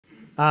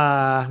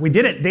We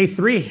did it, day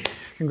 3.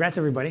 Congrats,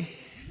 everybody.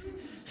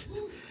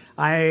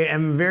 I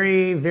am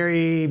very,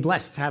 very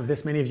blessed to have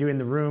this many of you in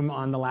the room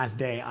on the last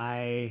day.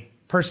 I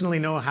personally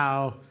know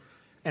how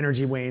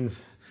energy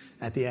wanes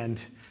at the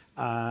end.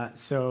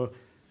 So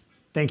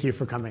thank you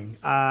for coming.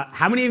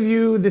 How many of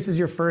you, this is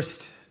your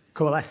first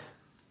Coalesce?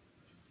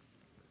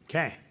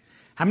 Okay.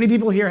 How many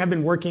people here have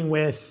been working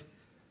with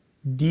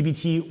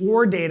DBT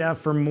or data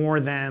for more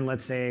than,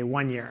 let's say,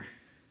 1 year?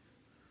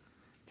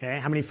 Okay.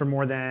 How many for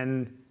more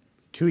than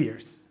 2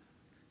 years?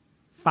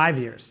 5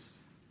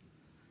 years?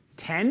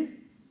 10?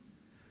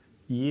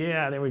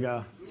 Yeah, there we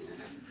go.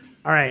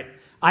 All right.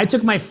 I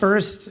took my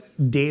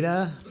first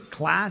data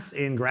class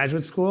in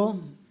graduate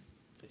school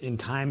in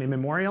time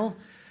immemorial.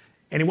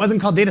 And it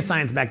wasn't called data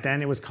science back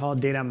then. It was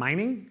called data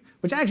mining,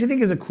 which I actually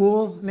think is a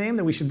cool name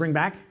that we should bring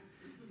back.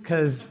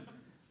 Because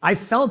I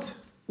felt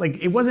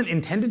like it wasn't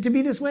intended to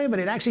be this way, but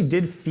it actually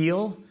did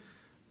feel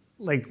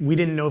like we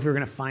didn't know if we were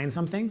going to find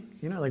something.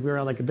 You know, like we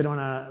were like a bit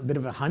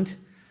of a hunt.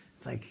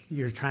 It's like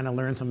you're trying to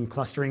learn some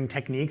clustering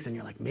techniques, and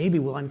you're like, maybe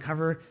we'll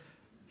uncover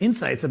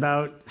insights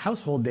about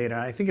household data.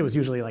 I think it was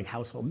usually like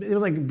household. It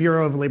was like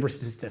Bureau of Labor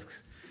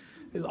Statistics.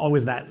 It was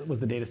always that was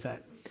the data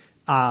set.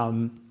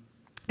 And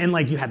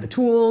like you had the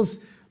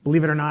tools.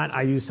 Believe it or not,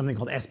 I used something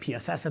called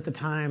SPSS at the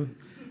time.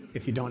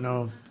 If you don't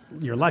know,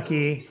 you're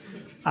lucky.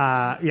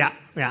 So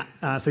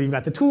you've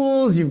got the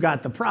tools, you've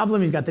got the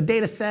problem, you've got the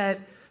data set.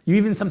 You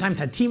even sometimes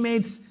had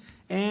teammates.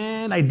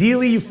 And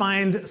ideally, you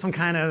find some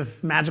kind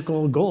of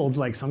magical gold,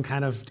 like some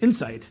kind of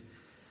insight.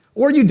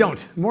 Or you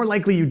don't. More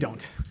likely, you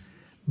don't.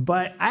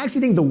 But I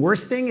actually think the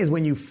worst thing is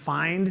when you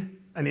find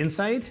an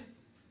insight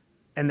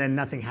and then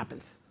nothing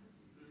happens.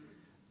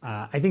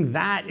 I think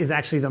that is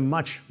actually the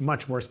much,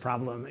 much worse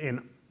problem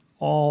in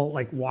all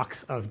like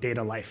walks of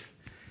data life.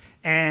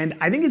 And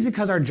I think it's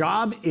because our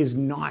job is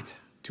not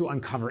to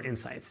uncover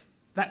insights.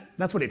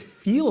 That's what it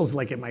feels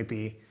like it might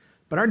be.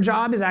 But our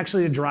job is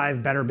actually to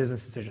drive better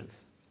business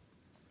decisions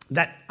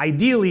that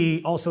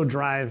ideally also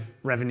drive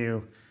revenue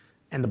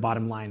and the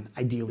bottom line,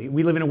 ideally.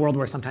 We live in a world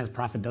where sometimes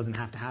profit doesn't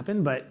have to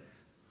happen, but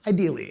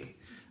ideally.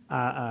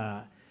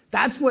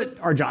 That's what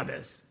our job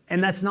is.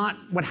 And that's not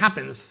what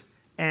happens.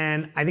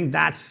 And I think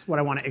that's what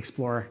I want to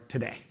explore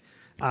today.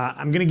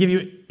 I'm going to give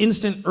you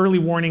instant early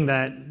warning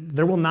that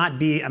there will not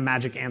be a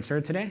magic answer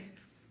today.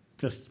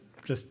 Just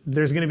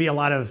there's going to be a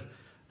lot of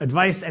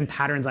advice and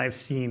patterns I've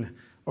seen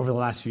over the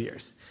last few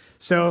years.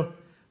 So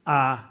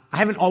I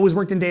haven't always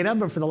worked in data,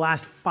 but for the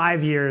last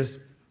 5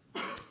 years,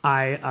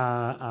 I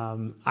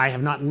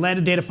have not led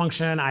a data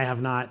function. I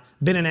have not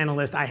been an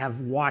analyst. I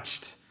have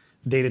watched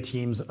data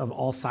teams of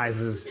all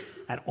sizes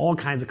at all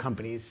kinds of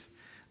companies.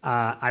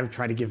 I've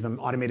tried to give them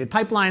automated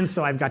pipelines,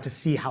 so I've got to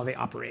see how they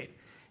operate.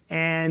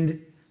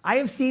 And I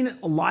have seen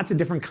lots of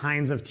different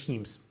kinds of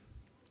teams.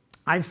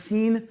 I've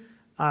seen,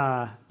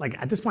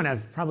 like at this point,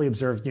 I've probably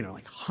observed,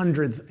 like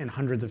hundreds and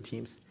hundreds of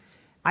teams.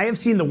 I have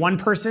seen the one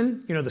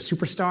person, the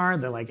superstar,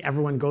 that like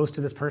everyone goes to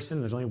this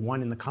person. There's only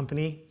one in the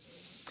company.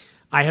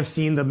 I have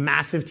seen the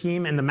massive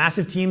team, and the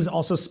massive teams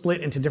also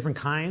split into different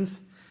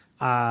kinds.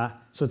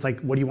 So it's like,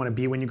 what do you want to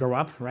be when you grow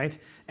up, right?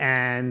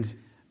 And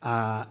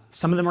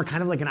some of them are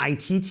kind of like an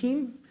IT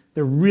team.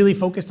 They're really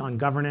focused on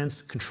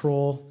governance,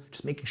 control,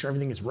 just making sure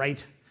everything is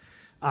right.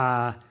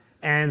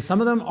 And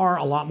some of them are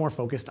a lot more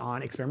focused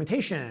on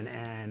experimentation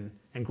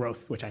and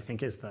growth, which I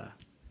think is the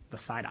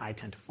side I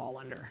tend to fall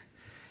under.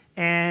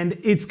 And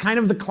it's kind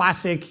of the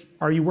classic,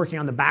 are you working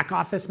on the back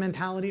office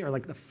mentality or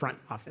like the front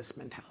office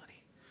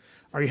mentality?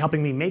 Are you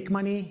helping me make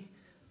money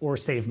or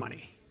save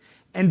money?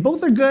 And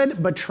both are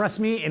good, but trust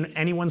me, in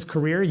anyone's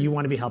career, you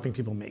want to be helping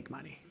people make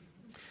money.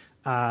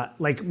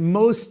 Like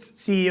most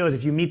CEOs,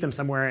 if you meet them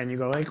somewhere and you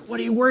go like, what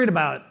are you worried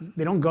about?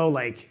 They don't go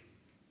like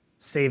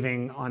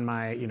saving on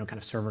my, kind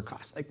of server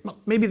costs. Like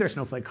maybe there's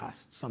Snowflake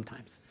costs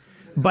sometimes,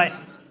 but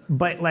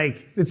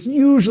like it's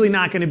usually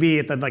not going to be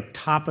at the like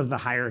top of the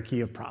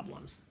hierarchy of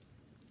problems.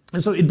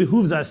 And so it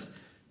behooves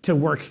us to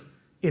work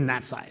in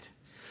that side.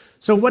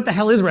 So what the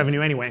hell is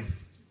revenue anyway?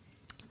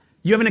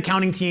 You have an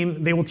accounting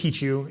team. They will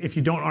teach you. If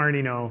you don't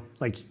already know,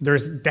 like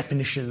there's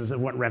definitions of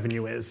what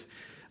revenue is.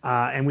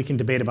 And we can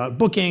debate about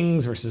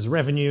bookings versus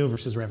revenue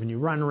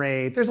run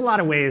rate. There's a lot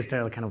of ways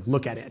to kind of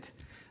look at it.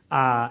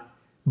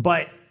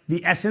 But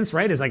the essence,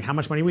 right, is like how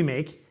much money we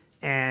make,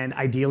 and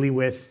ideally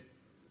with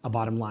a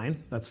bottom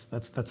line.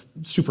 That's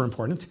super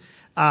important.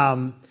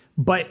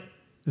 But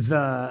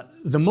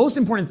the most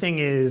important thing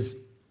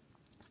is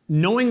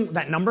knowing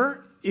that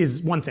number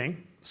is one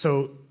thing.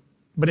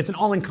 But it's an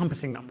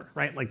all-encompassing number,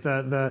 right? Like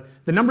the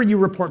number you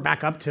report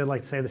back up to,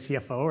 like say the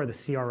CFO or the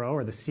CRO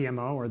or the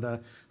CMO or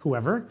the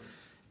whoever,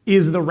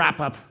 is the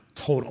wrap-up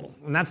total.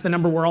 And that's the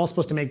number we're all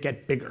supposed to make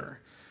get bigger.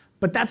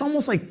 But that's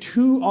almost like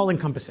too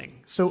all-encompassing.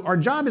 So our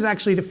job is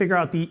actually to figure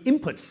out the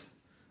inputs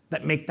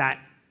that make that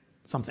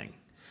something.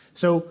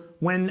 So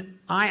when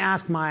I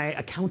ask my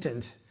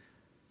accountant,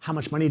 how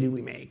much money did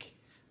we make?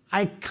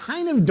 I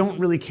kind of don't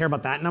really care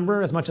about that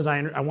number as much as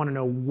I want to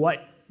know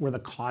what were the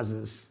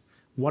causes,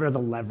 what are the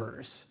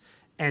levers.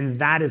 And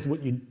that is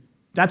what you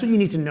that's what you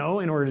need to know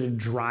in order to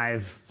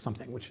drive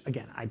something, which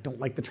again, I don't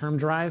like the term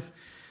drive.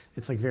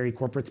 It's like very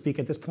corporate speak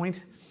at this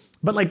point.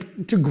 But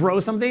like to grow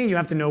something, you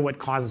have to know what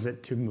causes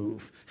it to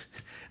move.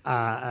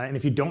 And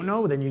if you don't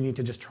know, then you need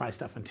to just try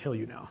stuff until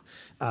you know,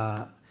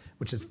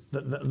 which is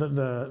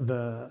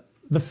the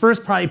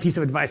first probably piece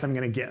of advice I'm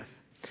going to give.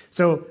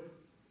 So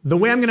the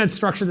way I'm going to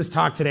structure this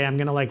talk today, I'm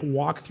going to like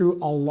walk through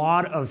a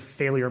lot of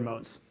failure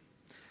modes.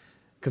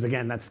 Because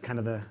again, that's kind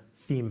of the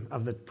theme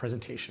of the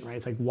presentation, right?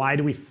 It's like, why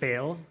do we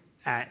fail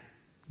at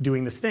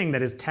doing this thing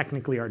that is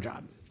technically our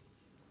job?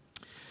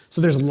 So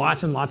there's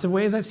lots and lots of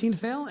ways I've seen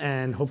fail,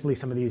 and hopefully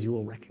some of these you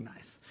will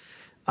recognize.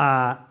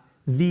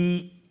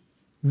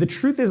 The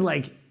truth is,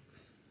 like,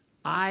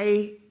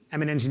 I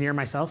am an engineer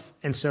myself,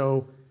 and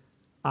so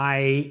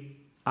I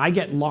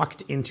get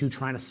locked into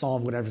trying to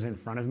solve whatever's in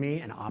front of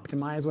me and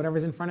optimize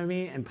whatever's in front of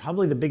me. And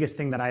probably the biggest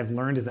thing that I've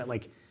learned is that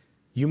like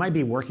you might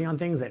be working on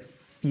things that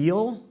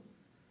feel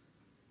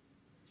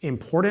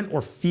important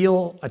or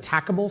feel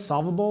attackable,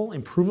 solvable,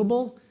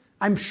 improvable.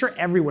 I'm sure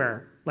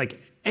everywhere,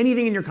 like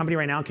anything in your company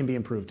right now can be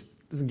improved.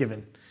 This is a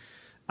given.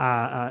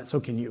 So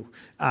can you.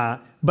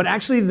 But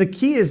actually the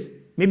key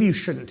is maybe you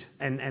shouldn't.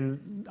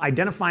 And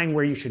identifying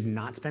where you should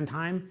not spend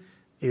time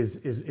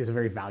is a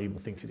very valuable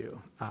thing to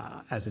do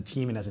as a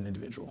team and as an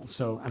individual.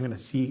 So I'm going to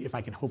see if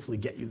I can hopefully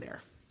get you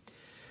there.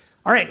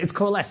 All right, it's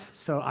Coalesce.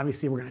 So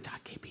obviously we're going to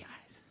talk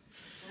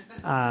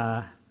KPIs.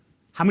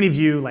 How many of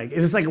you like?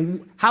 Is this like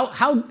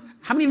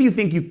how many of you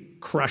think you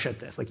crush at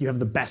this? Like you have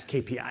the best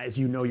KPIs.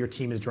 You know your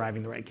team is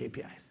driving the right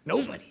KPIs.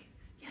 Nobody.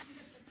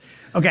 Yes.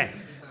 Okay.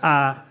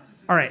 All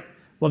right.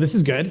 Well, this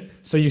is good.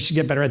 So you should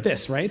get better at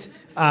this, right?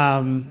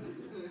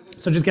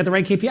 So just get the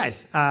right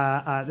KPIs.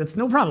 That's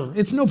no problem.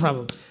 It's no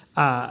problem.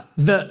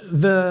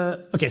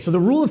 Okay, so the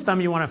rule of thumb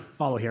you want to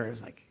follow here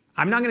is like,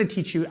 I'm not going to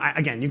teach you,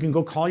 again, you can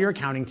go call your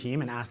accounting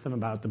team and ask them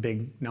about the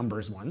big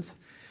numbers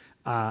ones.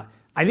 I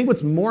think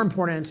what's more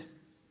important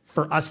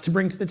for us to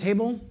bring to the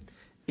table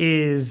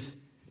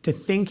is to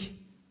think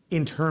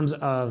in terms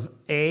of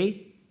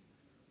A,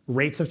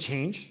 rates of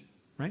change,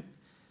 right?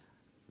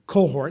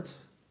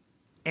 Cohorts,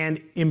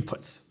 and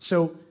inputs.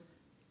 So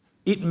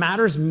it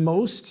matters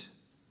most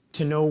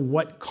to know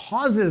what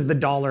causes the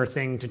dollar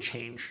thing to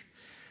change,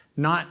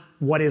 not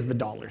what is the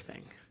dollar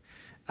thing.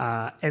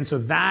 And so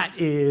that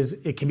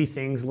is, it can be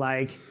things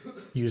like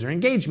user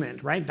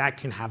engagement, right? That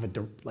can have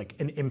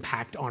an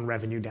impact on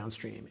revenue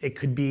downstream. It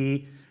could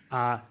be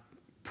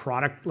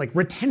product, like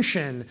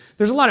retention.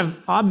 There's a lot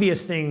of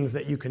obvious things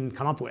that you can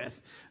come up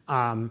with.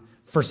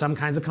 For some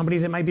kinds of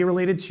companies, it might be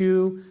related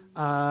to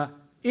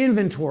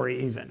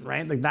inventory even,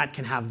 right? Like that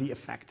can have the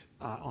effect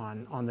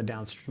on the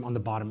downstream, on the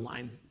bottom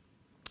line.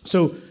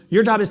 So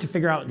your job is to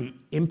figure out the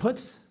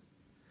inputs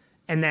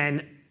and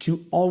then to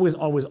always,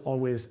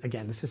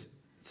 again, it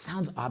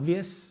sounds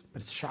obvious,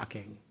 but it's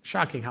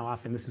shocking how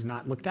often this is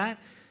not looked at.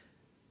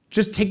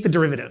 Just take the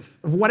derivative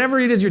of whatever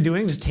it is you're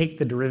doing, just take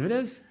the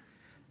derivative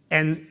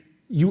and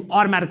you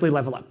automatically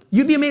level up.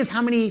 You'd be amazed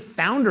how many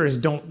founders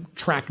don't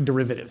track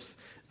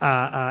derivatives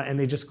and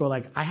they just go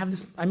like,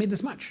 I made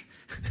this much.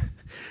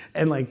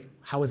 And like,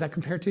 how was that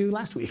compared to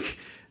last week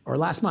or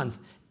last month?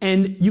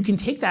 And you can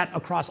take that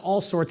across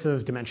all sorts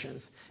of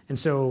dimensions. And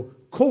so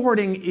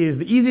cohorting is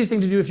the easiest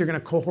thing to do if you're going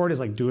to cohort is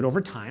like do it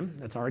over time.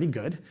 That's already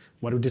good.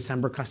 What do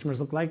December customers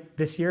look like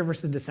this year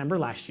versus December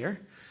last year?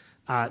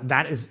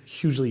 That is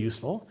hugely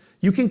useful.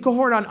 You can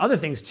cohort on other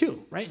things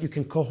too, right? You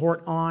can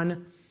cohort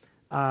on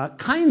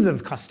kinds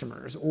of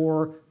customers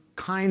or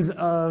kinds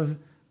of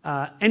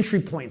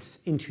entry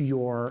points into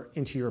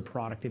your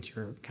product, into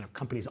your kind of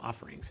company's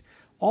offerings.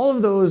 All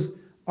of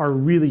those are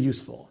really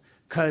useful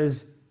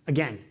because,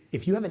 again,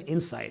 if you have an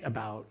insight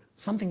about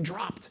something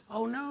dropped,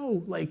 oh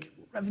no, like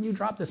revenue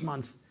dropped this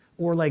month,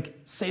 or like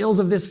sales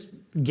of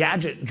this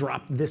gadget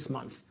dropped this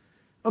month.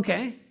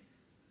 Okay,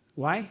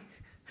 why?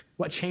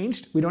 What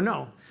changed? We don't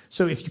know.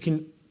 So if you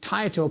can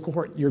tie it to a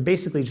cohort, you're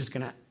basically just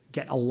gonna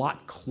get a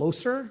lot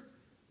closer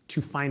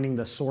to finding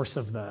the source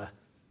of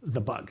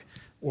the bug,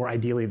 or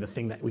ideally the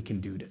thing that we can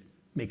do to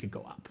make it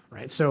go up,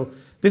 right? So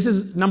this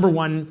is number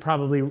one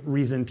probably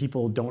reason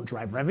people don't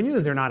drive revenue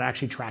is they're not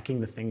actually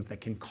tracking the things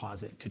that can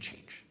cause it to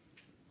change.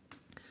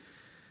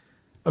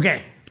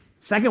 Okay,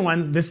 second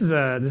one, this is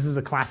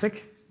a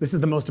classic. This is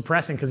the most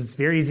depressing because it's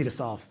very easy to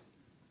solve.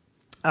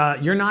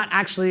 You're not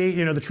actually,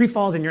 the tree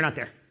falls and you're not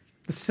there.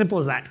 It's as simple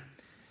as that.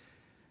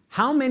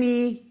 How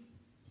many,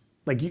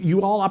 like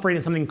you all operate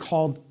in something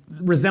called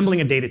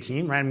resembling a data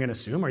team, right? I'm going to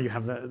assume, or you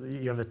have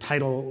the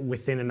title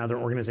within another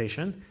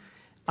organization.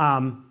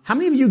 How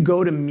many of you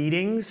go to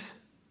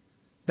meetings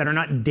that are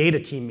not data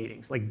team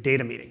meetings, like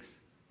data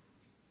meetings?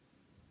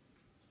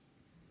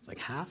 It's like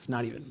half,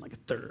 not even, like a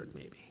third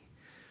maybe.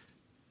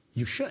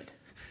 You should.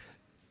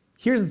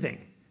 Here's the thing.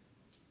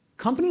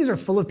 Companies are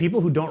full of people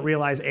who don't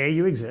realize A,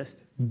 you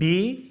exist,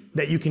 B,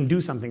 that you can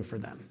do something for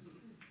them.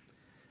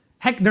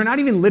 Heck, they're not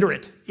even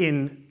literate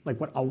in like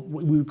what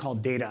we would call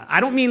data.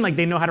 I don't mean like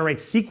they know how to write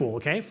SQL,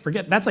 okay?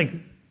 Forget, that's like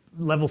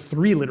level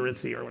 3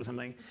 literacy or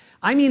something.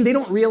 I mean they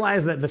don't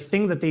realize that the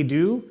thing that they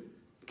do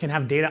can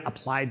have data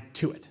applied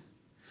to it.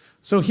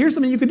 So here's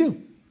something you could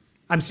do.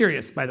 I'm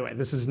serious, by the way.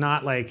 This is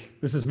not like,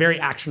 this is very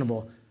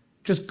actionable.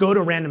 Just go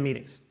to random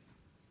meetings.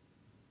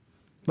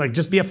 Like,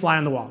 just be a fly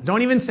on the wall.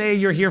 Don't even say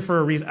you're here for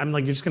a reason. I'm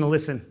like, you're just going to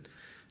listen.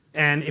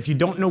 And if you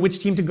don't know which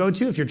team to go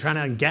to, if you're trying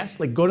to guess,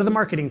 like, go to the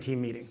marketing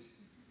team meeting.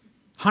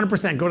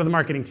 100% go to the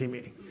marketing team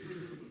meeting.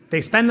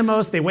 They spend the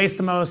most, they waste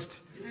the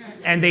most,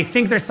 and they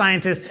think they're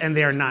scientists, and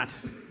they are not.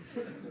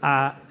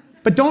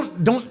 But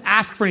don't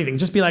ask for anything.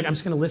 Just be like, I'm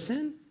just going to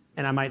listen,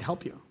 and I might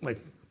help you. Like,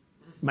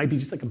 it might be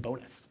just like a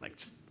bonus. Like,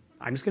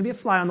 I'm just going to be a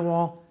fly on the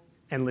wall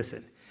and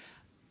listen.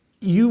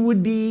 You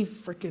would be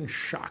freaking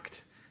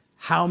shocked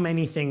how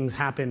many things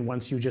happen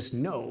once you just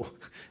know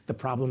the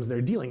problems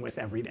they're dealing with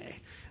every day.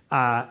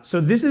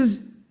 So this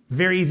is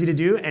very easy to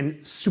do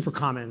and super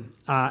common.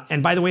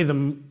 And by the way,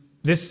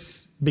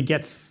 this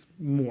begets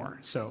more.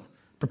 So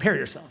prepare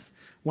yourself.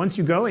 Once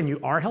you go and you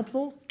are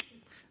helpful,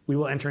 we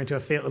will enter into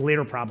a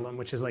later problem,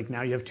 which is like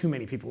now you have too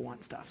many people who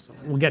want stuff. So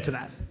we'll get to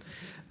that.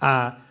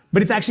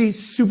 But it's actually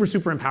super,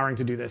 super empowering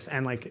to do this.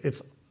 And like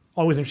it's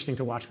always interesting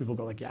to watch people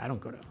go like, yeah, I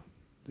don't go to,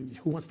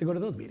 who wants to go to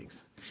those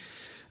meetings?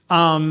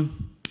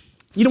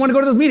 You don't want to go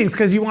to those meetings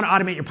because you want to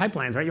automate your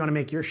pipelines, right? You want to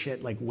make your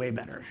shit like way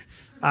better.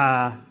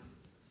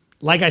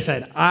 Like I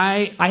said,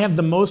 I have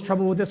the most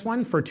trouble with this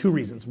one for two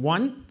reasons.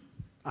 One,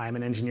 I'm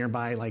an engineer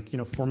by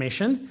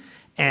formation,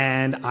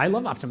 and I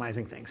love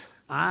optimizing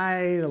things.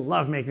 I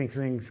love making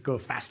things go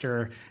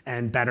faster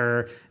and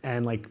better,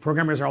 and like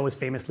programmers are always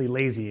famously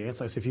lazy.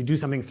 So if you do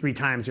something 3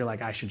 times, you're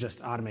like, I should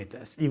just automate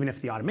this. Even if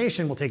the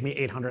automation will take me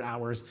 800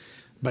 hours,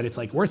 but it's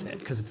like worth it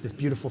because it's this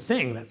beautiful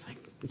thing that's like,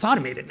 it's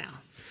automated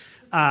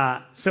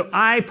now. So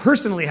I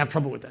personally have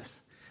trouble with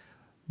this.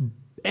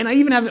 And I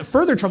even have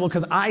further trouble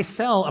because I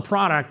sell a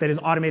product that is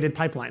automated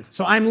pipelines.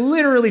 So I'm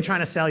literally trying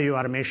to sell you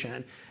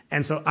automation.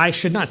 And so I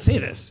should not say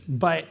this,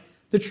 but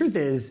the truth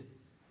is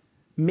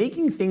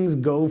making things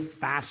go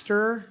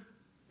faster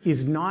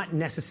is not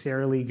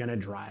necessarily going to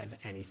drive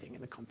anything in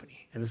the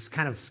company. And this is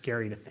kind of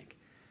scary to think.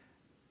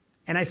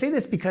 And I say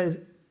this because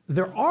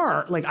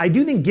I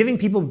do think giving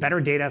people better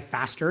data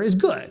faster is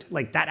good.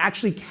 Like that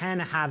actually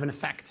can have an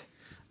effect.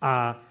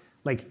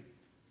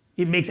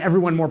 It makes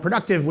everyone more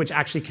productive, which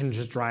actually can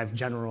just drive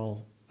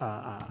general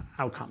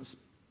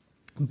outcomes.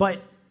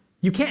 But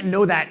you can't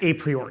know that a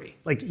priori.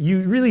 Like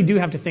you really do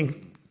have to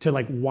think to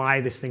like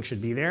why this thing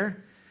should be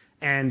there.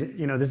 And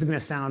this is going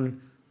to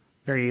sound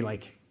very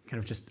like kind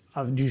of just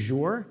of du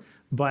jour,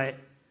 but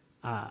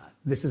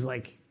this is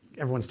like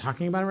everyone's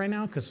talking about it right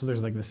now because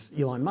there's like this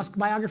Elon Musk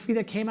biography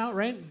that came out,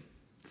 right?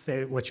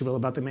 Say what you will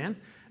about the man,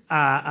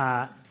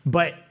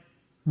 but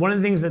one of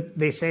the things that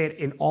they say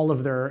in all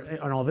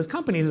of his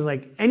companies is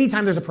like,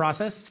 anytime there's a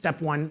process,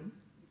 step 1,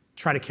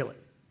 try to kill it.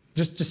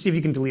 Just see if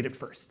you can delete it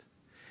first.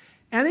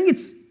 And I think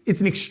it's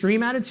an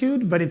extreme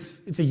attitude, but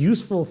it's a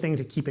useful thing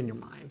to keep in your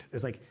mind.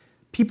 It's like,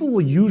 people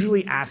will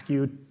usually ask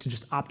you to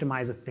just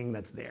optimize a thing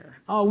that's there.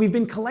 Oh, we've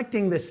been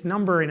collecting this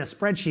number in a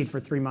spreadsheet for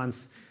 3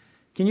 months.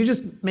 Can you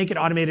just make it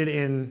automated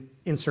in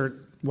insert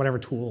whatever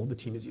tool the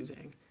team is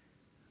using?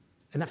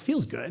 And that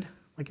feels good.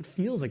 Like it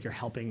feels like you're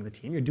helping the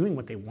team. You're doing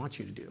what they want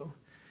you to do.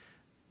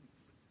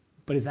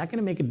 But is that going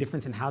to make a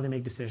difference in how they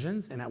make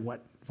decisions and at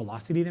what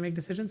velocity they make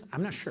decisions?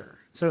 I'm not sure.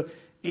 So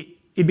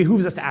it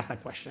behooves us to ask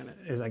that question,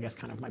 is I guess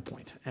kind of my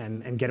point,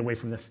 and get away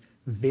from this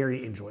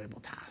very enjoyable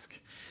task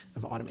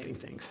of automating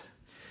things.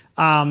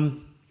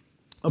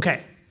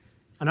 Okay,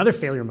 another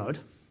failure mode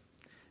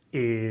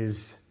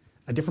is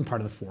a different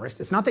part of the forest.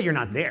 It's not that you're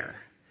not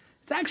there.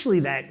 It's actually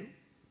that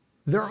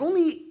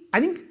I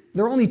think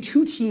there are only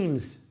 2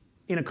 teams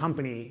in a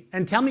company,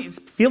 and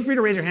feel free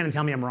to raise your hand and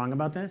tell me I'm wrong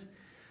about this,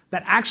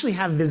 that actually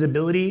have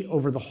visibility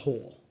over the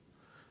whole.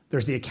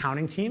 There's the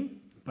accounting team,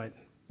 but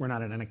we're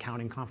not at an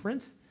accounting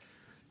conference.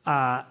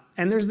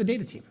 And there's the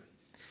data team.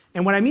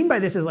 And what I mean by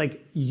this is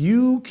like,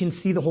 you can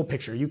see the whole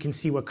picture. You can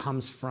see what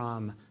comes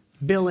from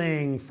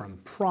billing, from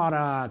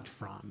product,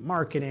 from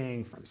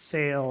marketing, from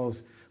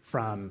sales,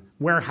 from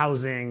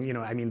warehousing,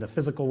 the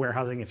physical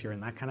warehousing if you're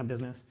in that kind of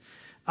business.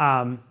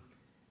 And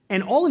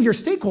all of your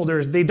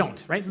stakeholders, they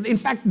don't, right? In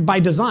fact, by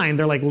design,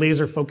 they're like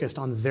laser focused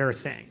on their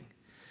thing.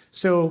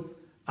 So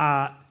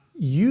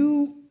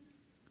you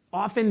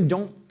often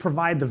don't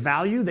provide the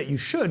value that you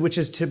should, which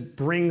is to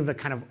bring the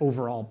kind of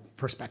overall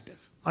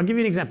perspective. I'll give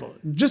you an example.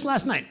 Just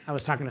last night, I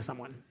was talking to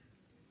someone,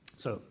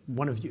 so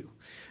one of you,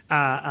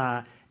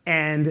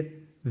 and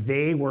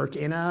they work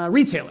in a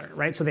retailer,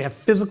 right? So they have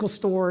physical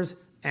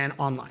stores and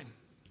online.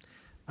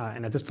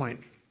 And at this point,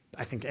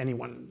 I think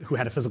anyone who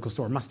had a physical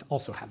store must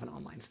also have an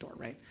online store,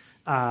 right?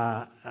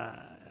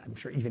 I'm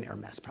sure even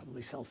Hermes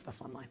probably sells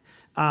stuff online.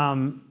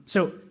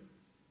 So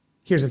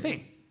here's the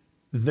thing.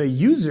 The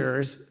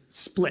users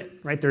split,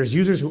 right? There's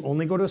users who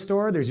only go to a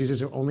store, there's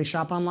users who only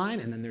shop online,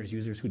 and then there's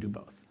users who do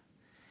both.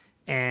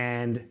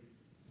 And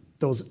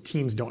those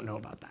teams don't know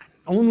about that.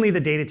 Only the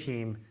data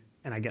team,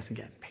 and I guess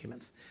again,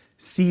 payments,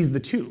 sees the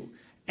 2.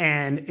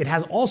 And it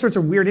has all sorts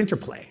of weird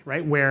interplay,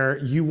 right? Where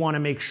you want to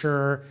make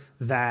sure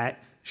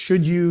that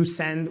should you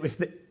send, if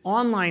the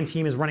online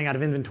team is running out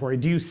of inventory,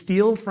 do you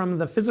steal from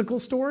the physical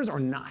stores or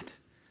not?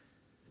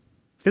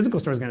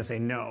 Physical store is going to say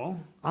no.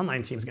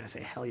 Online team is going to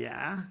say hell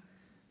yeah.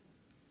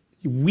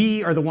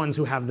 We are the ones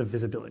who have the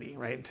visibility,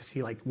 right? To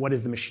see like what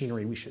is the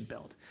machinery we should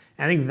build.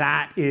 And I think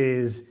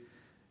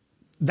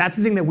that's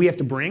the thing that we have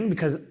to bring,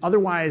 because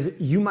otherwise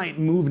you might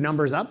move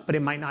numbers up, but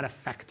it might not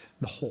affect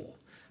the whole.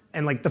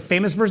 And like the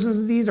famous versions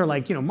of these are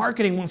like,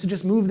 marketing wants to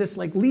just move this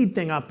like lead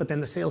thing up, but then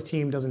the sales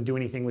team doesn't do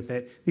anything with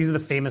it. These are the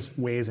famous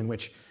ways in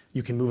which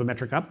you can move a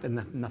metric up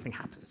and nothing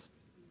happens.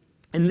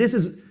 And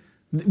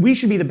we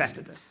should be the best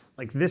at this.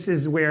 Like this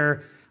is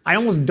where I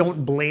almost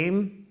don't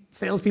blame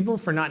salespeople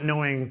for not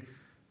knowing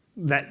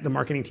that the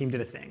marketing team did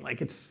a thing.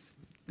 Like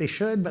they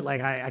should, but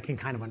like I can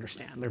kind of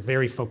understand. They're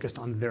very focused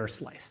on their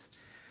slice.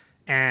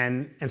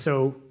 And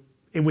so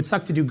it would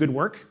suck to do good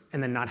work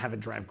and then not have it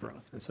drive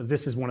growth. And so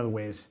this is one of the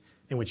ways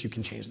in which you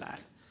can change that.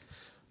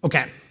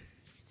 Okay.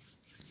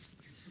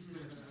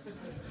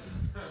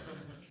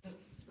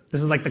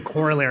 This is like the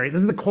corollary.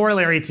 This is the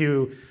corollary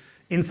to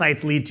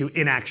insights lead to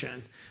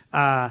inaction.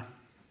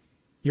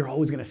 You're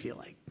always going to feel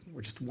like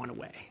we're just one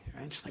away,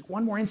 right? Just like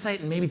one more insight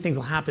and maybe things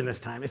will happen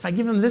this time. If I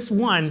give them this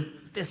one,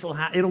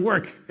 it'll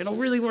work. It'll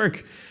really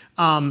work.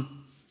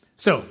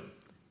 So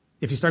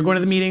if you start going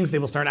to the meetings, they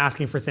will start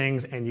asking for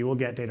things and you will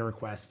get data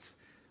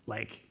requests.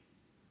 Like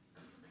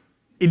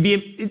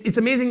it's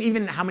amazing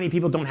even how many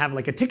people don't have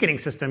like a ticketing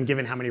system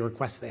given how many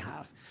requests they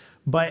have.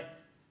 But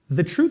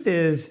the truth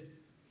is,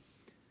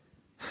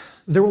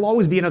 there will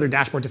always be another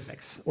dashboard to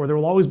fix, or there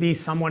will always be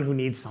someone who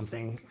needs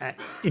something.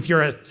 If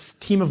you're a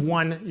team of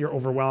one, you're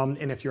overwhelmed,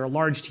 and if you're a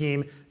large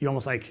team, you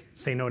almost like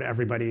say no to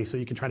everybody so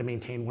you can try to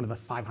maintain one of the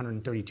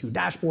 532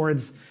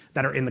 dashboards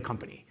that are in the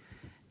company.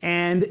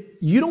 And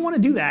you don't want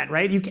to do that,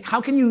 right?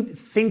 How can you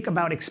think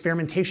about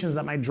experimentations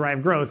that might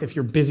drive growth if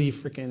you're busy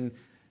freaking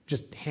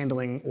just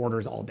handling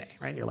orders all day,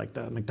 right? You're like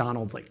the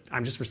McDonald's, like,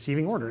 I'm just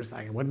receiving orders.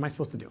 What am I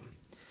supposed to do?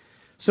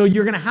 So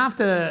you're going to have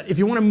to, if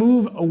you want to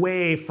move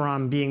away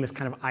from being this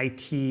kind of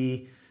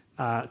IT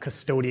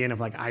custodian of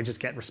like, I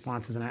just get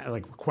responses and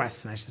like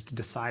requests and I just have to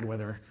decide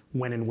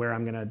when and where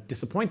I'm going to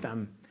disappoint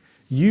them,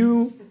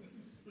 you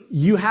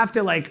have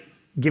to like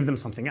give them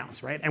something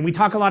else, right? And we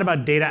talk a lot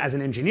about data as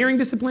an engineering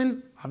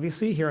discipline,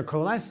 obviously here at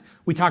Coalesce.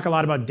 We talk a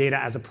lot about data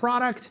as a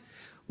product.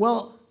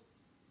 Well,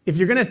 if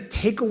you're going to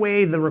take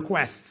away the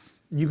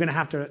requests, you're going to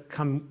have to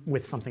come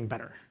with something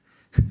better.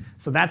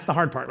 So that's the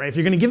hard part, right? If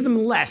you're going to give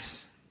them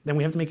less, then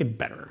we have to make it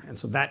better. And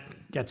so that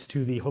gets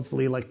to the,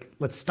 hopefully, like,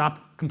 let's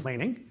stop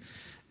complaining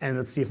and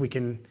let's see if we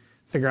can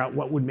figure out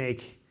what would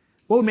make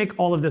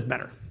all of this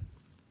better.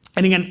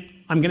 And again,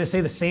 I'm gonna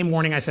say the same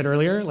warning I said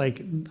earlier, like,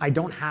 I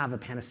don't have a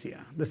panacea.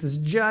 This is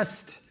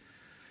just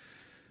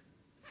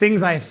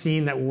things I have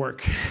seen that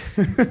work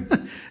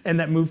and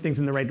that move things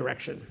in the right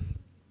direction.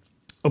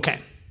 Okay.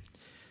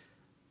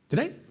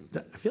 I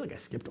feel like I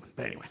skipped one,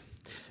 but anyway,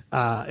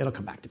 it'll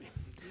come back to me.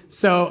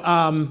 So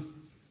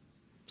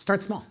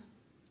start small.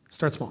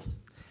 Start small.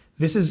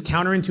 This is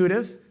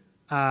counterintuitive.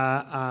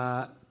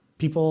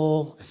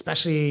 People,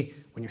 especially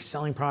when you're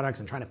selling products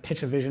and trying to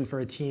pitch a vision for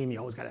a team, you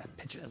always got to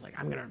pitch it as like,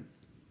 I'm going to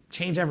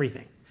change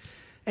everything.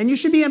 And you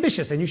should be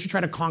ambitious and you should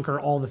try to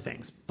conquer all the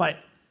things. But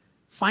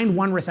find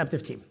one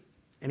receptive team.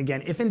 And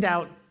again, if in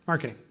doubt,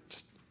 marketing.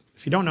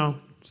 If you don't know,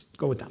 just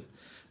go with them.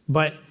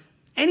 But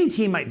any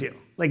team might do.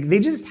 Like, they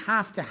just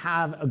have to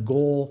have a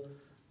goal,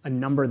 a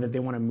number that they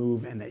want to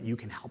move and that you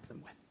can help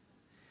them with.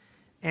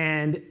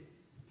 And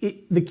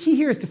the key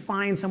here is to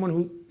find someone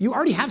who, you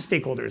already have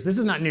stakeholders. This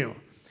is not new.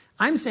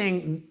 I'm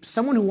saying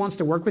someone who wants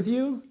to work with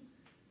you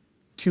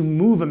to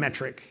move a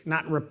metric,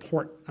 not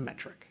report a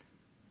metric.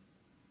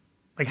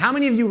 Like, how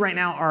many of you right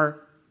now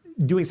are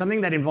doing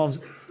something that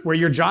involves where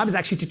your job is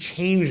actually to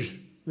change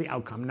the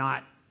outcome,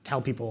 not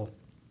tell people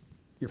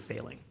you're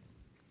failing?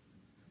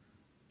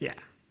 Yeah.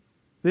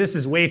 This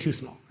is way too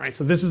small, right?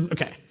 So this is,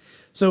 okay.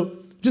 So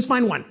just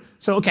find one.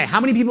 So, okay, how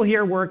many people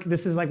here work,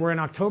 this is like we're in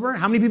October,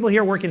 how many people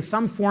here work in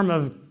some form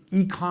of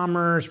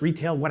e-commerce,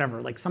 retail,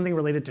 whatever, like something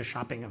related to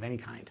shopping of any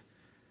kind?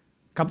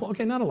 A couple?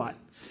 Okay, not a lot.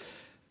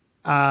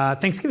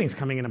 Thanksgiving's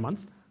coming in a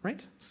month,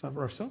 right?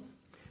 Or so.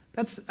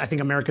 That's, I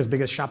think, America's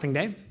biggest shopping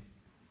day.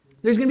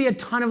 There's gonna be a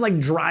ton of like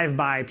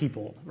drive-by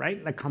people,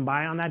 right, that come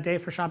by on that day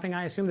for shopping,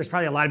 I assume. There's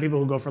probably a lot of people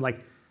who go for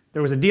like,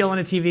 there was a deal on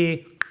a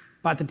TV,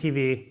 bought the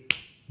TV,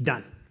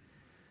 done.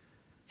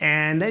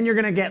 And then you're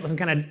gonna get some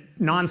kind of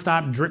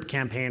nonstop drip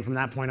campaign from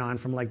that point on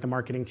from like the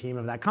marketing team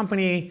of that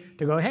company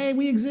to go, hey,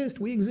 we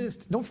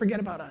exist, don't forget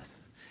about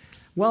us.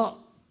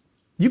 Well,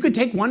 you could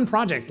take one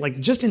project, like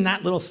just in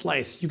that little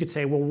slice, you could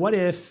say, well, what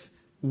if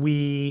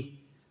we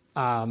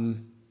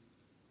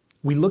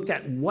looked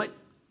at what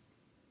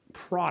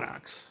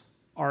products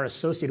are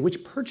associated,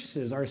 which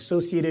purchases are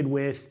associated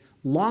with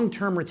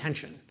long-term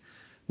retention,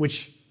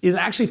 which is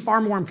actually far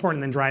more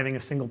important than driving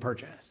a single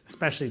purchase,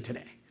 especially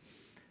today.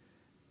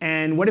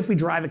 And what if we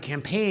drive a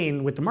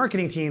campaign with the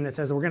marketing team that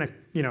says we're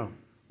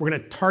gonna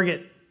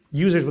target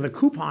users with a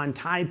coupon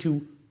tied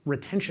to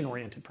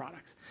retention-oriented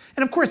products?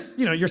 And of course,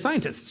 you're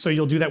scientists, so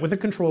you'll do that with a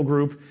control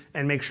group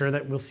and make sure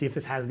that we'll see if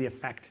this has the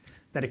effect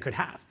that it could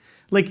have.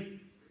 Like,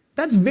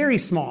 that's very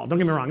small, don't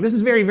get me wrong. This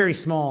is very, very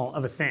small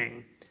of a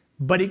thing.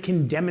 but it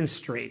can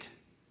demonstrate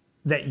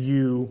that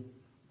you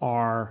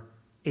are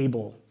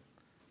able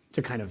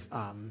to kind of,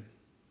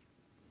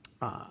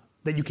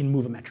 that you can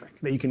move a metric,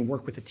 that you can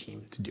work with a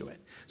team to do it.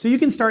 So you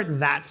can start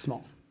that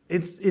small.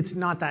 It's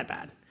not that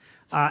bad.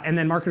 And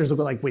then marketers will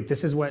go like, wait,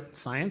 this is what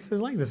science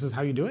is like? This is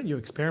how you do it? You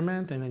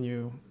experiment and then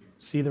you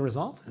see the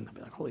results? And they'll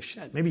be like, holy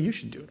shit, maybe you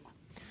should do it all.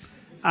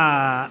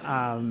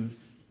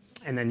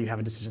 And then you have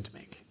a decision to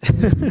make.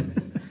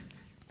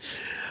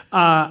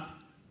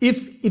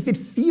 If it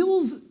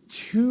feels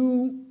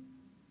too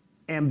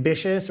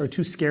ambitious or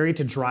too scary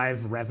to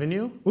drive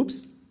revenue,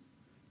 oops,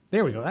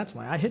 there we go, that's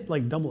why. I hit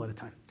like double at a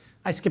time.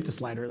 I skipped a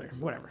slide earlier,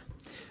 whatever.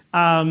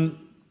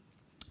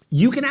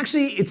 You can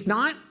actually, it's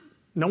not,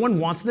 no one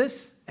wants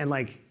this, and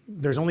like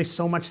there's only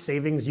so much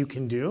savings you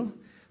can do,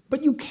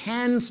 but you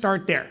can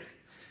start there.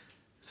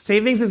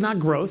 Savings is not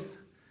growth,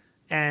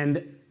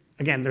 and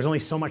again, there's only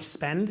so much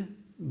spend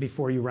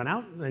before you run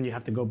out, and then you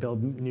have to go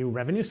build new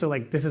revenue. So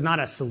like this is not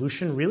a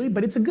solution really,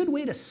 but it's a good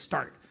way to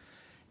start.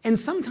 And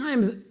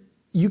sometimes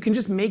you can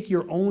just make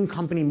your own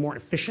company more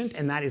efficient,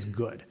 and that is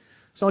good.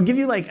 So I'll give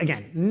you like,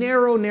 again,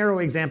 narrow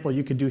example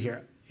you could do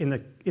here in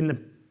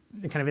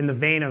the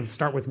vein of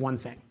start with one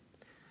thing.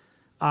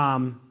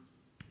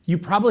 You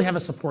probably have a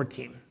support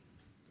team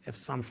of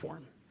some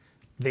form.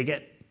 They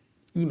get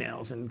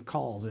emails and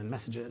calls and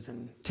messages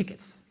and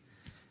tickets.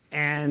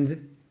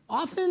 And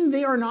often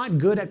they are not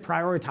good at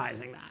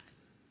prioritizing that.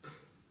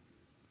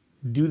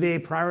 Do they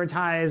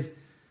prioritize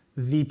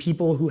the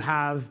people who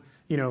have,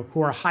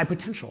 who are high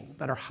potential,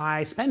 that are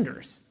high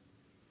spenders?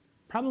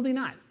 Probably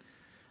not.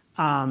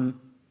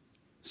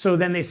 So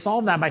then they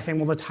solve that by saying,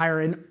 well, let's hire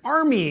an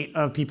army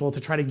of people to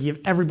try to give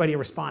everybody a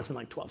response in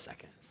like 12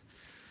 seconds.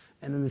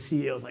 And then the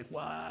CEO is like,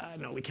 well,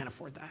 no, we can't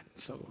afford that.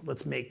 So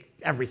let's make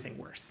everything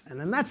worse. And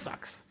then that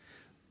sucks.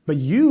 But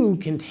you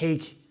can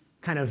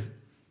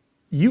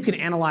you can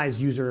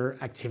analyze user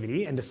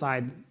activity and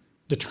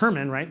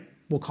determine, right?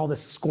 We'll call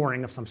this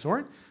scoring of some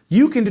sort.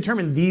 You can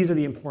determine these are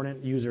the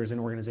important users in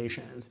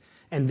organizations,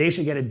 and they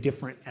should get a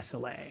different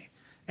SLA.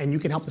 And you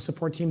can help the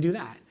support team do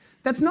that.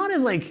 That's not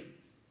as like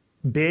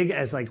big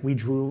as like we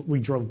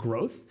drove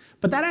growth,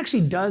 but that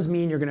actually does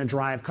mean you're going to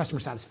drive customer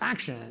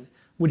satisfaction,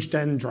 which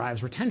then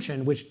drives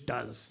retention, which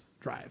does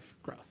drive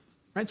growth,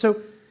 right?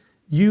 So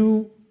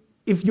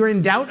if you're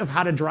in doubt of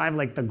how to drive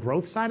like the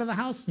growth side of the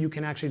house, you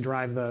can actually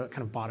drive the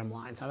kind of bottom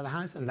line side of the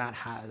house, and that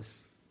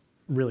has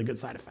really good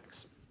side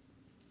effects.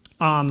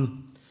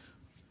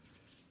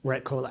 We're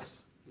at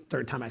Coalesce,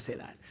 third time I say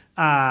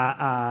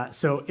that.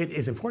 So it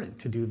is important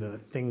to do the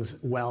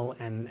things well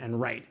and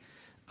right.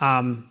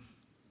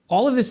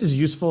 All of this is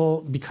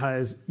useful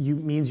because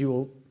means you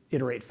will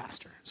iterate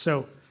faster.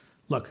 So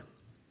look,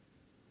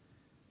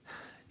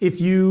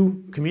 if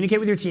you communicate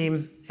with your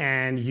team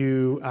and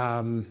you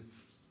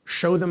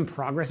show them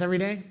progress every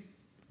day,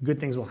 good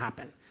things will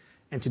happen.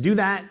 And to do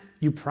that,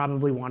 you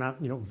probably want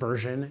to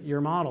version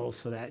your models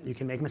so that you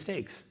can make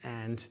mistakes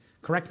and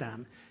correct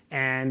them.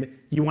 And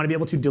you want to be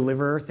able to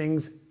deliver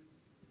things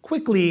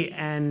quickly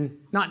and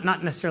not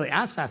necessarily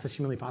as fast as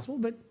humanly possible,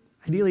 but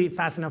ideally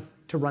fast enough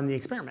to run the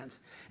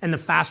experiments. And the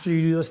faster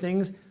you do those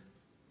things,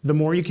 the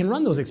more you can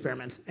run those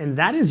experiments. And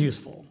that is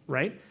useful,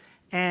 right?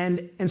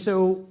 And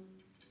so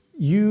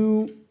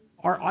you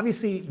are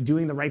obviously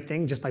doing the right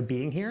thing just by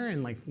being here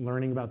and like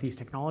learning about these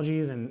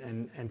technologies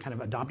and kind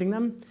of adopting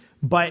them.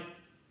 But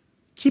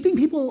keeping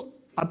people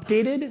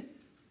updated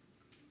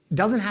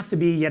doesn't have to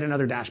be yet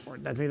another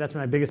dashboard. That's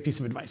my biggest piece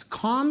of advice.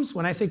 Comms,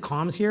 when I say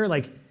comms here,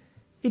 like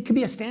it could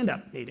be a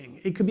stand-up meeting.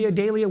 It could be a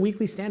daily, a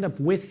weekly stand-up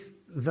with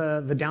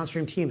the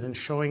downstream teams and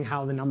showing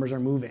how the numbers are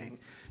moving.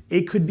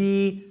 It could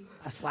be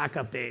a Slack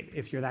update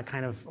if you're that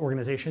kind of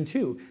organization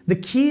too. The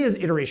key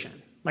is iteration.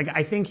 Like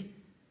I think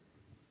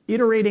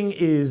iterating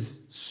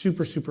is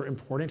super, super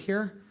important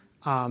here.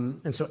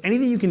 And so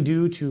anything you can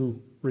do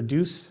to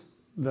reduce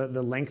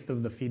the length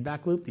of the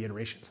feedback loop, the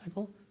iteration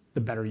cycle,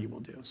 the better you will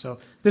do. So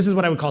this is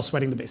what I would call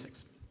sweating the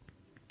basics.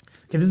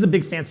 Okay, this is a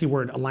big fancy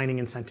word, aligning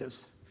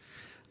incentives.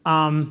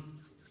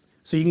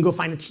 So you can go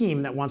find a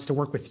team that wants to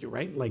work with you,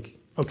 right? Like,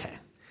 okay.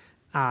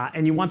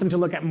 And you want them to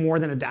look at more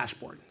than a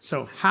dashboard.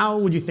 So how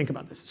would you think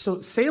about this?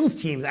 So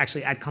sales teams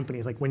actually at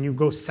companies, like when you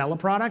go sell a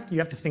product, you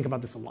have to think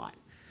about this a lot.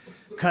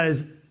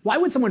 Because why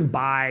would someone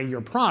buy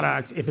your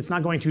product if it's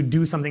not going to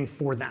do something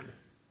for them,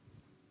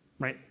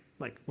 right?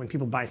 Like when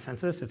people buy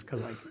Census, it's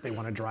because like they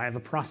want to drive a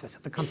process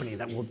at the company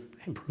that will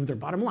improve their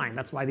bottom line.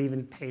 That's why they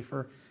even pay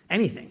for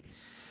anything.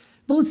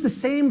 Well, it's the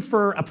same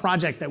for a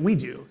project that we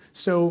do.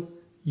 So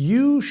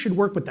you should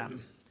work with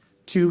them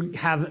to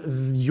have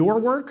your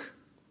work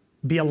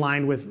be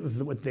aligned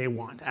with what they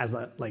want as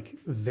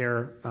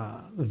their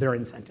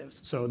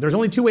incentives. So there's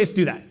only two ways to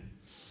do that.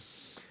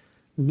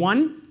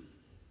 One,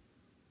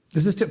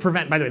 this is to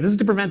prevent, by the way, this is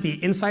to prevent the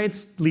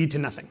insights lead to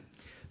nothing.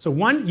 So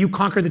one, you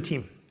conquer the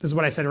team. This is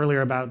what I said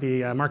earlier about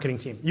the marketing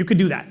team. You could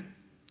do that.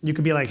 You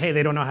could be like, hey,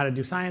 they don't know how to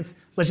do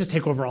science. Let's just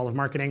take over all of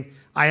marketing.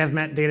 I have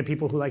met data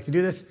people who like to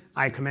do this.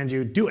 I commend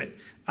you. Do it.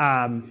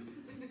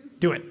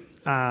 Do it.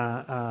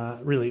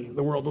 Really,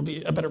 the world will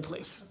be a better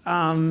place.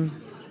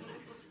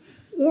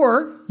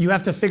 Or you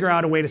have to figure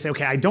out a way to say,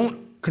 okay, I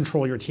don't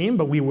control your team,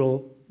 but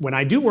when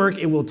I do work,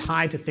 it will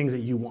tie to things that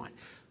you want.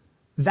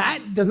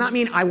 That does not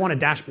mean I want a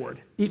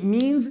dashboard. It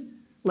means,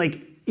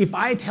 like, if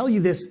I tell you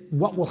this,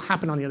 what will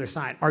happen on the other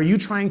side? Are you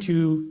trying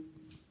to,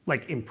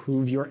 like,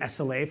 improve your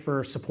SLA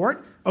for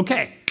support?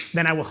 Okay,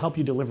 then I will help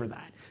you deliver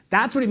that.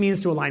 That's what it means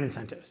to align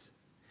incentives.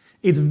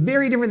 It's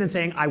very different than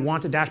saying, I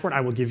want a dashboard,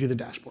 I will give you the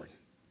dashboard.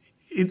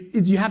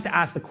 You have to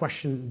ask the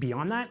question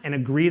beyond that and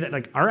agree that,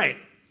 like, all right,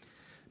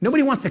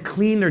 nobody wants to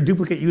clean their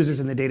duplicate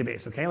users in the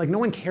database, okay? Like, no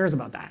one cares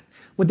about that.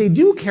 What they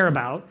do care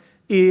about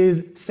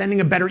is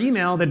sending a better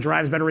email that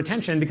drives better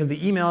retention because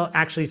the email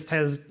actually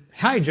says,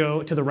 hi,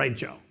 Joe, to the right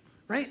Joe,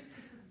 right?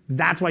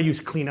 That's why you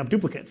clean up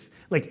duplicates.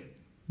 Like,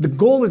 the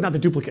goal is not the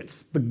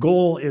duplicates. The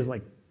goal is,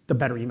 like, the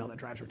better email that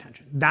drives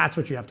retention. That's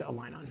what you have to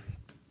align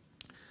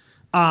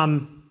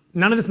on.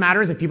 None of this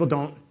matters if people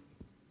don't,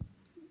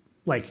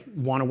 like,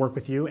 want to work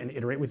with you and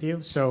iterate with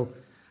you. So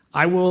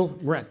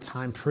we're at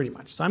time pretty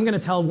much. So I'm going to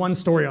tell one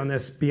story on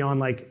this beyond,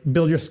 like,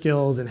 build your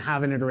skills and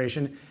have an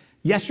iteration.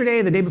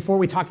 Yesterday, the day before,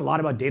 we talked a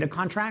lot about data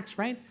contracts,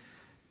 right?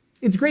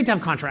 It's great to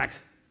have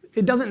contracts.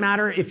 It doesn't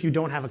matter if you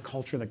don't have a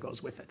culture that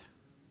goes with it.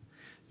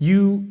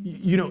 You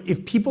know,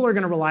 if people are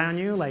going to rely on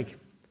you, like,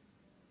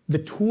 the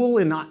tool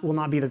will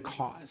not be the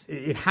cause.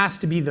 It has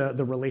to be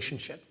the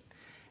relationship.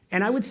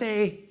 And I would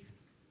say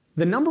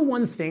the number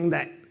one thing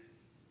that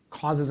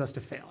causes us to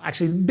fail,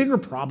 actually the bigger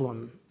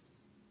problem,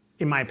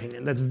 in my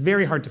opinion, that's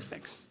very hard to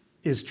fix,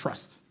 is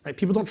trust, right?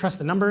 People don't trust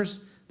the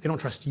numbers. They don't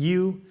trust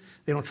you.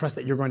 They don't trust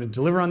that you're going to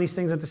deliver on these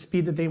things at the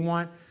speed that they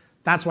want.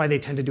 That's why they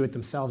tend to do it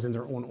themselves in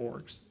their own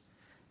orgs.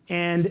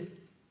 And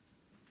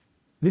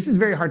this is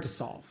very hard to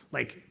solve.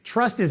 Like,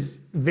 trust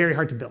is very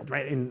hard to build,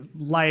 right? In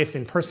life,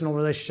 in personal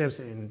relationships,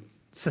 in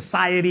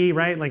society,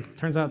 right? Like,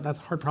 turns out that's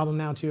a hard problem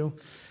now too.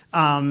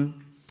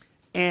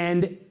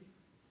 And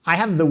I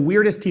have the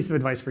weirdest piece of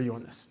advice for you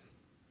on this.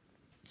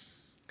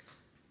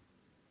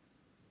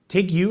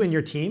 Take you and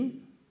your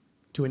team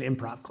to an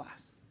improv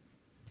class.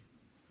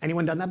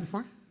 Anyone done that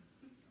before?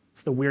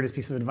 It's the weirdest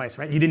piece of advice,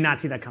 right? You did not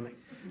see that coming.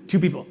 2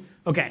 people.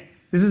 Okay,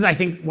 this is, I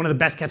think, one of the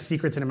best kept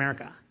secrets in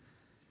America.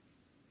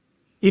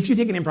 If you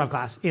take an improv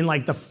class, in,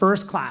 like, the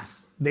first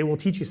class, they will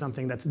teach you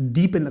something that's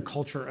deep in the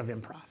culture of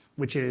improv,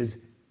 which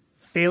is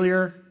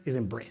failure is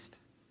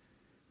embraced.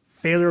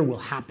 Failure will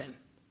happen.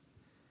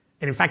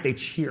 And in fact, they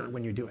cheer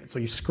when you do it. So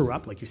you screw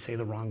up, like you say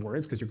the wrong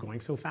words because you're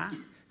going so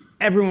fast.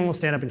 Everyone will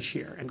stand up and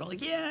cheer and go,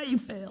 like, yeah, you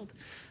failed.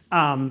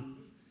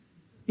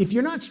 If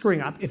you're not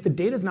screwing up, if the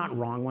data's not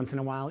wrong once in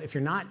a while, if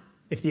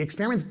the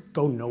experiments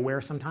go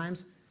nowhere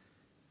sometimes,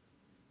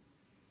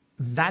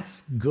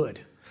 that's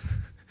good.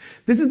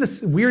 This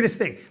is the weirdest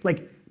thing.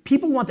 Like,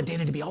 people want the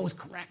data to be always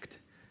correct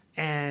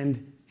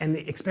and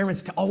the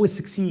experiments to always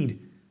succeed.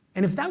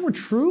 And if that were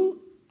true,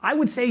 I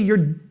would say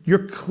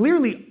you're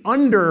clearly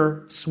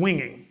under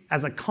swinging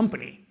as a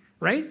company,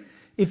 right?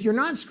 If you're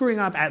not screwing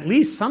up at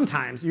least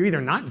sometimes, you're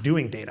either not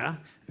doing data.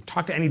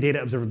 Talk to any data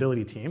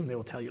observability team. They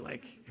will tell you,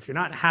 like, if you're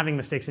not having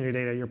mistakes in your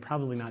data, you're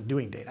probably not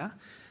doing data.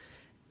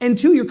 And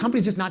 2, your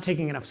company's just not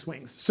taking enough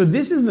swings. So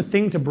this is the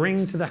thing to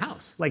bring to the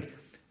house. Like,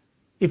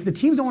 if the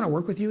teams don't want to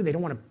work with you, they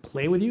don't want to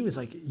play with you, it's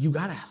like, you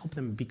got to help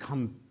them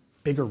become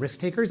bigger risk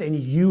takers, and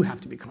you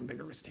have to become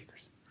bigger risk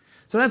takers.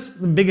 So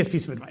that's the biggest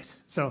piece of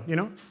advice. So, you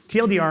know,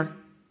 TLDR,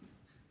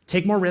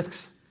 take more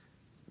risks,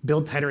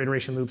 build tighter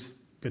iteration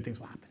loops, good things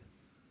will happen.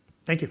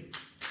 Thank you.